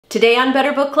Today on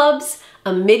Better Book Clubs,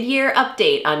 a mid-year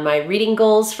update on my reading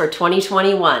goals for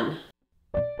 2021.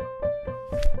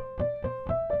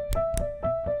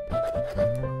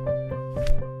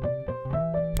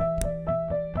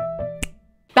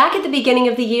 Back at the beginning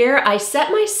of the year, I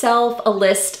set myself a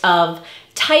list of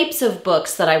types of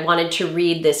books that I wanted to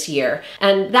read this year.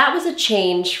 And that was a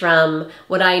change from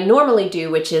what I normally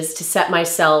do, which is to set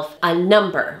myself a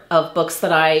number of books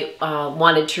that I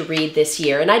wanted to read this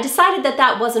year. And I decided that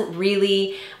that wasn't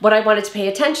really what I wanted to pay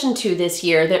attention to this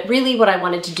year, that really what I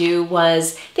wanted to do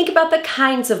was think about the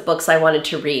kinds of books I wanted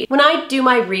to read. When I do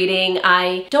my reading,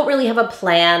 I don't really have a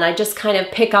plan. I just kind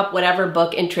of pick up whatever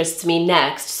book interests me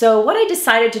next. So what I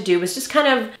decided to do was just kind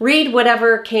of read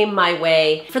whatever came my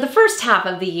way for the first half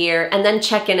of the year and then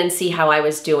check in and see how I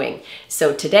was doing.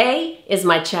 So today is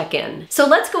my check-in. So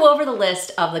let's go over the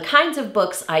list of the kinds of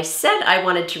books I said I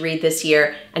wanted to read this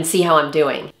year and see how I'm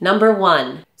doing. Number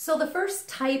 1. So the first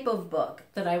type of book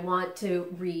that I want to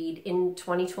read in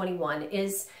 2021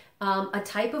 is a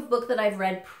type of book that I've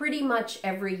read pretty much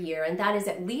every year, and that is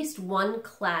at least one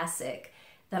classic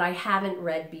that I haven't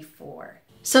read before.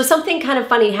 So something kind of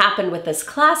funny happened with this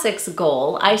classics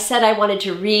goal. I said I wanted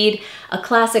to read a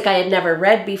classic I had never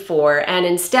read before, and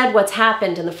instead what's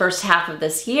happened in the first half of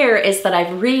this year is that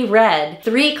I've reread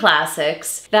 3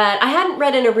 classics that I hadn't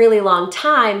read in a really long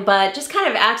time, but just kind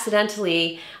of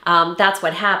accidentally that's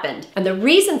what happened. And the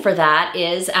reason for that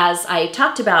is, as I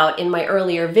talked about in my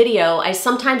earlier video, I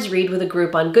sometimes read with a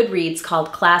group on Goodreads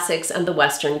called Classics and the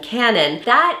Western Canon.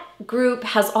 That group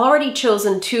has already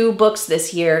chosen 2 books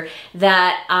this year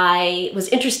that I was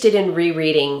interested in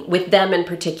rereading with them in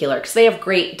particular, because they have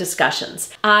great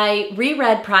discussions. I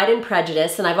reread Pride and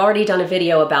Prejudice, and I've already done a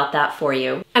video about that for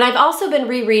you. And I've also been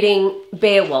rereading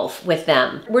Beowulf with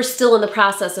them. We're still in the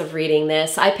process of reading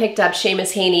this. I picked up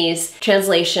Seamus Heaney's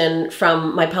translation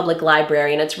from my public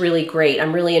library, and it's really great.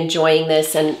 I'm really enjoying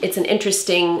this, and it's an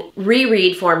interesting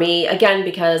reread for me, again,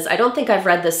 because I don't think I've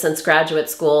read this since graduate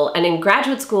school, and in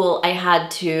graduate school I had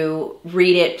to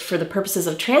read it for the purposes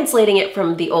of translating it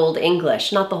from the Old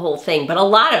English, not the whole thing, but a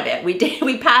lot of it.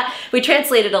 We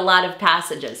translated a lot of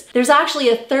passages. There's actually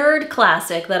a 3rd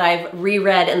classic that I've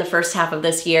reread in the first half of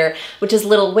this year, which is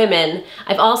Little Women.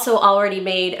 I've also already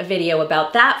made a video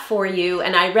about that for you,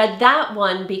 and I read that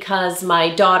one because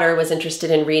my daughter was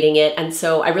interested in reading it, and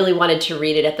so I really wanted to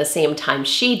read it at the same time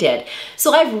she did.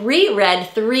 So I've reread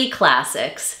 3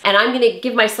 classics, and I'm going to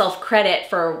give myself credit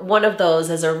for one of those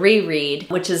as a reread,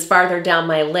 which is farther down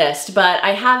my list, but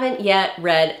I haven't yet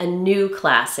read a new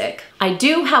classic. I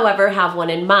do, however, have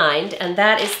one in mind, and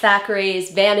that is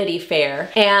Thackeray's Vanity Fair,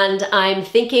 and I'm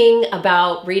thinking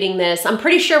about reading this. I'm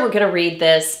pretty sure we're going to read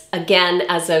this again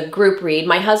as a group read,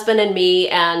 my husband and me,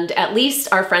 and at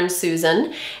least our friend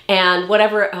Susan, and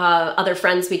whatever other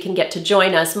friends we can get to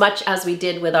join us, much as we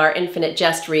did with our Infinite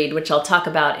Jest read, which I'll talk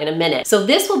about in a minute. So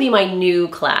this will be my new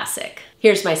classic.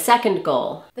 Here's my second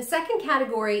goal. The second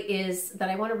category is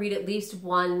that I want to read at least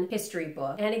one history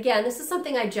book. And again, this is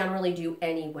something I generally do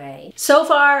anyway. So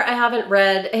far, I haven't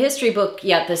read a history book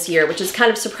yet this year, which is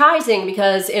kind of surprising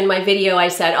because in my video I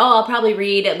said, oh, I'll probably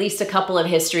read at least a couple of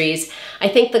histories. I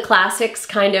think the classics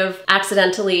kind of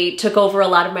accidentally took over a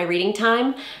lot of my reading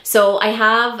time. So I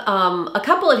have a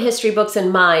couple of history books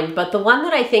in mind, but the one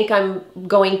that I think I'm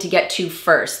going to get to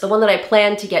first, the one that I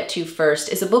plan to get to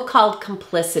first, is a book called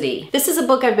Complicity. This is a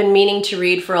book I've been meaning to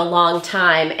read for a long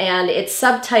time, and its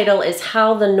subtitle is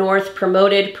How the North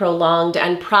Promoted, Prolonged,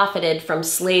 and Profited from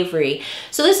Slavery.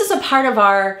 So this is a part of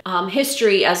our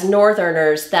history as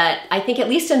Northerners that I think, at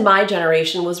least in my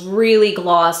generation, was really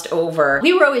glossed over.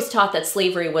 We were always taught that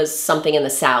slavery was something in the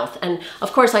South, and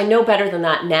of course I know better than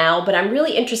that now, but I'm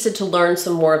really interested to learn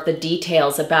some more of the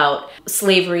details about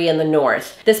slavery in the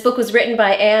North. This book was written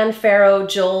by Anne Farrow,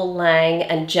 Joel Lang,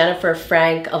 and Jenifer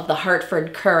Frank of the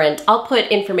Hartford Courant. I'll put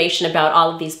information about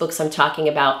all of these books I'm talking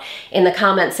about in the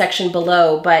comment section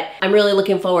below, but I'm really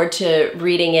looking forward to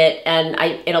reading it, and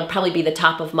it'll probably be the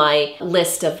top of my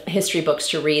list of history books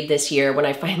to read this year when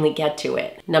I finally get to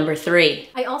it. Number 3.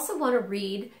 I also want to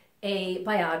read a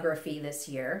biography this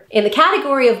year. In the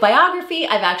category of biography,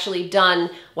 I've actually done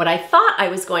what I thought I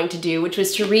was going to do, which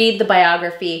was to read the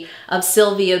biography of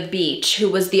Sylvia Beach,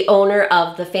 who was the owner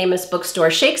of the famous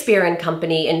bookstore Shakespeare and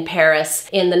Company in Paris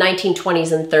in the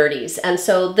 1920s and 30s. And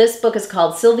so this book is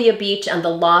called Sylvia Beach and the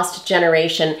Lost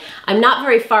Generation. I'm not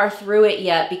very far through it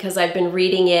yet because I've been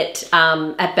reading it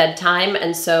at bedtime,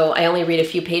 and so I only read a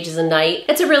few pages a night.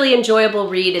 It's a really enjoyable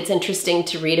read. It's interesting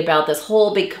to read about this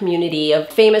whole big community of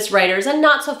famous famous writers and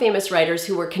not so famous writers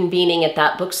who were convening at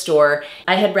that bookstore.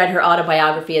 I had read her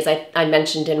autobiography, as I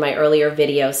mentioned in my earlier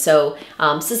video, so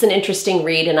this is an interesting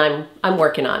read and I'm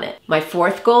working on it. My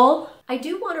fourth goal, I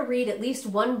do want to read at least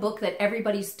one book that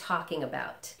everybody's talking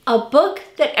about. A book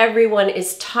that everyone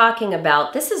is talking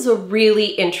about. This is a really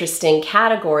interesting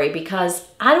category because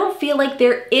I don't feel like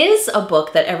there is a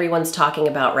book that everyone's talking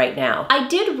about right now. I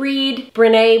did read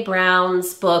Brene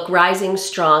Brown's book, Rising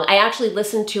Strong. I actually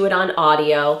listened to it on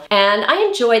audio and I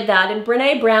enjoyed that. And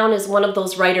Brene Brown is one of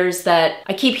those writers that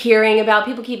I keep hearing about.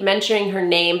 People keep mentioning her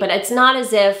name, but it's not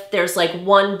as if there's like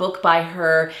one book by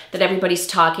her that everybody's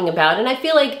talking about. And I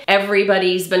feel like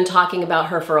everybody's been talking about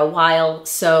her for a while.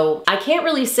 So I can't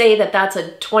really say that that's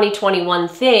a 2021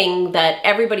 thing that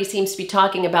everybody seems to be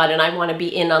talking about and I want to be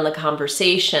in on the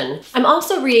conversation. I'm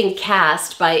also reading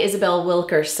Caste by Isabel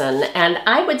Wilkerson, and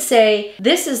I would say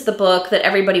this is the book that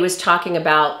everybody was talking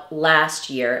about last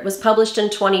year. It was published in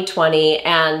 2020,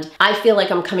 and I feel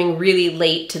like I'm coming really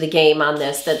late to the game on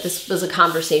this, that this was a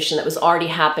conversation that was already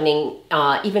happening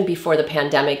even before the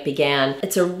pandemic began.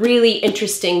 It's a really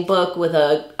interesting book with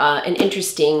an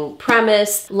interesting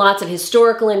premise, lots of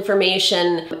historical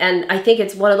information, and I think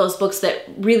it's one of those books that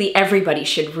really everybody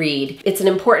should read. It's an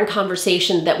important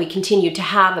conversation that we continue to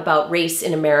have about race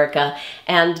in America,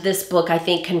 and this book I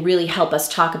think can really help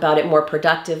us talk about it more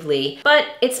productively. But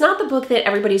it's not the book that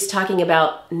everybody's talking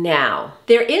about now.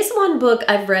 There is one book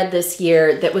I've read this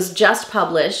year that was just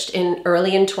published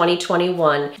early in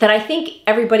 2021 that I think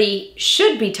everybody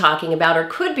should be talking about or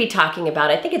could be talking about.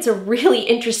 I think it's a really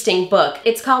interesting book.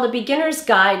 It's called A Beginner's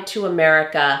Guide to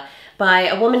America by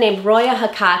a woman named Roya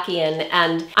Hakakian,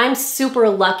 and I'm super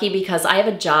lucky because I have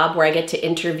a job where I get to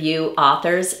interview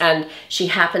authors, and she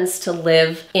happens to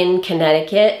live in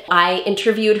Connecticut. I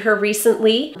interviewed her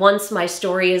recently. Once my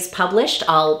story is published,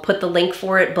 I'll put the link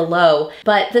for it below.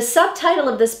 But the subtitle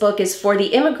of this book is For the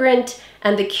Immigrant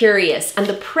and the Curious. And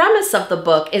the premise of the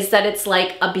book is that it's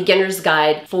like a beginner's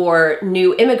guide for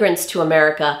new immigrants to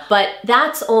America, but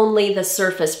that's only the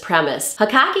surface premise.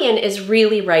 Hakakian is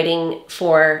really writing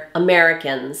for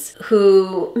Americans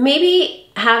who maybe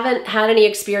haven't had any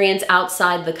experience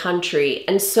outside the country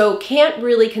and so can't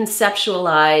really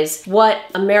conceptualize what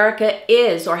America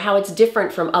is or how it's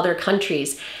different from other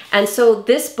countries. And so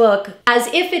this book, as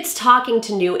if it's talking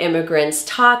to new immigrants,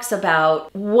 talks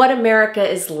about what America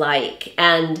is like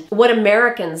and what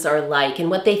Americans are like and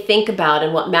what they think about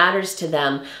and what matters to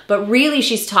them. But really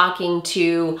she's talking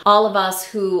to all of us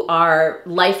who are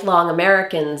lifelong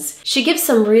Americans. She gives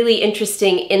some really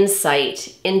interesting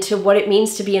insight into what it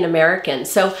means to be an American.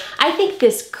 So I think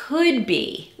this could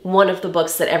be one of the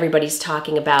books that everybody's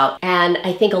talking about, and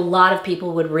I think a lot of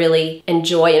people would really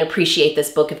enjoy and appreciate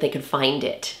this book if they could find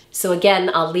it. So again,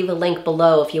 I'll leave a link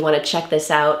below if you want to check this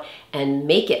out and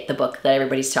make it the book that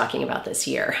everybody's talking about this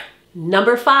year.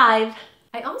 Number 5.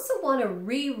 I also want to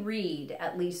reread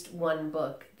at least one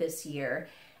book this year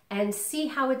and see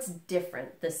how it's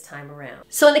different this time around.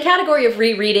 So in the category of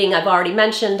rereading, I've already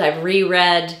mentioned I've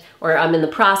reread, or I'm in the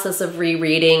process of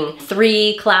rereading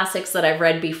 3 classics that I've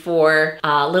read before,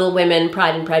 Little Women,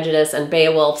 Pride and Prejudice, and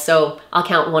Beowulf, so I'll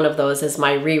count one of those as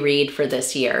my reread for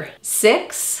this year.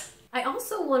 6. I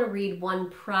also want to read one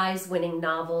prize-winning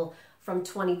novel from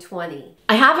 2020.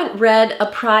 I haven't read a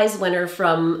prize winner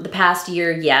from the past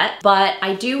year yet, but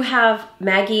I do have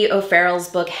Maggie O'Farrell's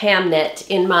book Hamnet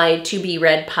in my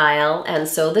to-be-read pile, and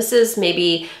so this is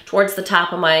maybe towards the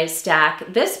top of my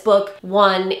stack. This book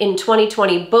won in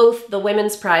 2020 both the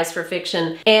Women's Prize for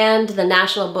Fiction and the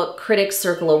National Book Critics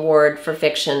Circle Award for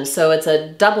Fiction, so it's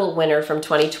a double winner from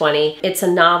 2020. It's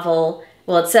a novel.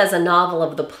 Well, it says a novel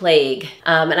of the plague,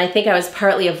 and I think I was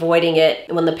partly avoiding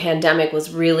it when the pandemic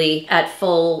was really at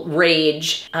full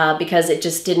rage because it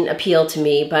just didn't appeal to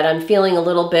me, but I'm feeling a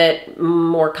little bit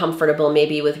more comfortable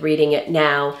maybe with reading it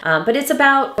now. But it's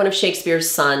about one of Shakespeare's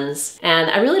sons, and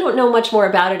I really don't know much more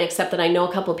about it except that I know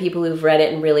a couple people who've read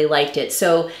it and really liked it.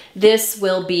 So this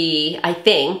will be, I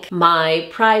think, my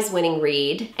prize-winning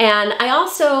read. And I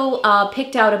also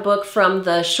picked out a book from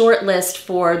the short list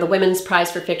for the Women's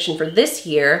Prize for Fiction for this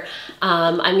year.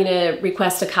 I'm going to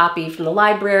request a copy from the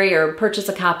library or purchase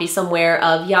a copy somewhere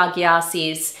of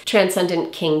Gyasi's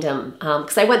Transcendent Kingdom,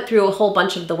 because I went through a whole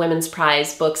bunch of the Women's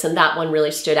Prize books and that one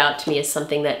really stood out to me as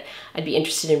something that I'd be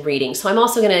interested in reading. So I'm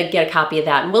also going to get a copy of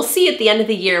that, and we'll see at the end of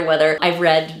the year whether I've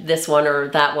read this one or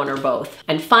that one or both.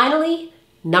 And finally,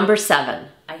 number 7.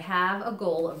 I have a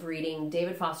goal of reading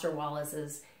David Foster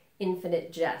Wallace's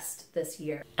Infinite Jest this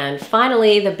year. And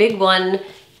finally, the big one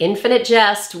Infinite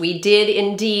Jest. We did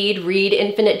indeed read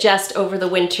Infinite Jest over the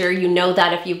winter. You know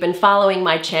that if you've been following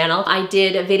my channel. I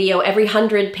did a video every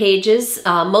 100 pages,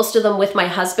 most of them with my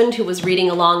husband who was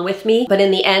reading along with me. But in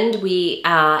the end, we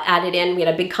added in, we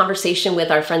had a big conversation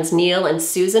with our friends Neil and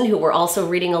Susan who were also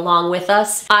reading along with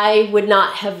us. I would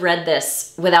not have read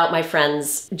this without my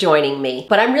friends joining me,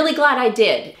 but I'm really glad I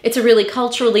did. It's a really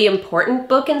culturally important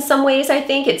book in some ways, I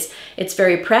think. It's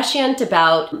very prescient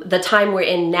about the time we're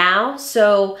in now.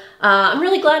 So I'm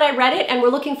really glad I read it, and we're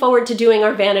looking forward to doing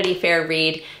our Vanity Fair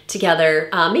read together,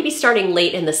 maybe starting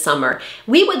late in the summer.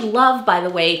 We would love, by the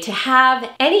way, to have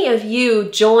any of you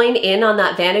join in on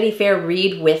that Vanity Fair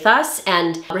read with us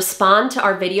and respond to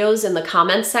our videos in the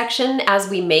comments section as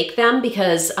we make them,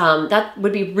 because that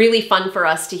would be really fun for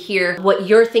us to hear what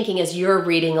you're thinking as you're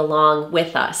reading along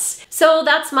with us. So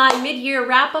that's my mid-year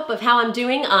wrap-up of how I'm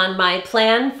doing on my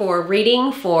plan for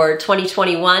reading for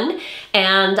 2021,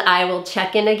 and I will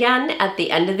check in again at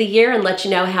the end of the year and let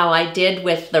you know how I did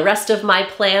with the rest of my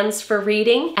plans for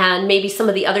reading, and maybe some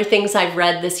of the other things I've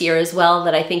read this year as well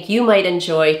that I think you might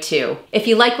enjoy too. If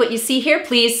you like what you see here,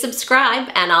 please subscribe,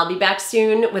 and I'll be back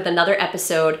soon with another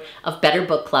episode of Better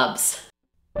Book Clubs.